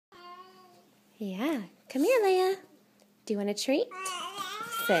Yeah. Come here, Leia. Do you want a treat?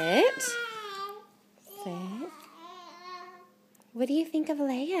 Sit. Sit. What do you think of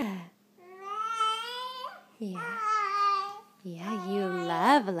Leia? Yeah. Yeah, you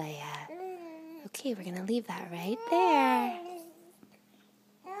love Leia. Okay, we're going to leave that right there.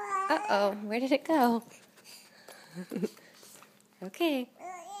 Uh-oh, where did it go? Okay.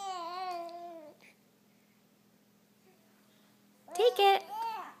 Take it.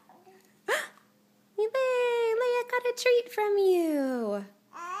 Leia got a treat from you.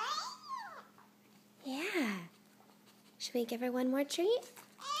 Yeah. Should we give her one more treat?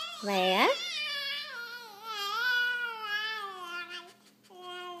 Leia?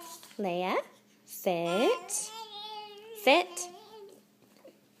 Leia? Sit. Sit.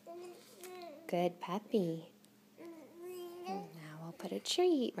 Good puppy. And now we'll put a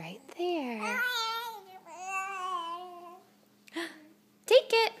treat right there.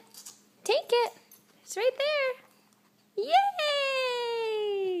 Take it. Take it. It's right there. Yay!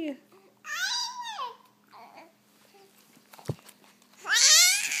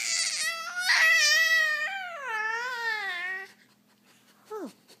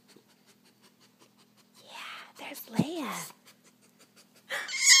 Oh. Yeah, there's Leia.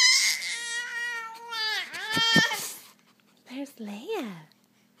 There's Leia.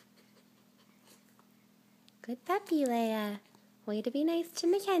 Good puppy, Leia. Way to be nice to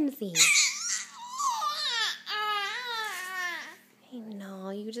Makenzie. I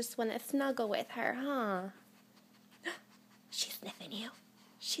know, you just want to snuggle with her, huh? She's sniffing you.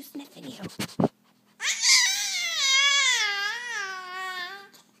 She's sniffing you.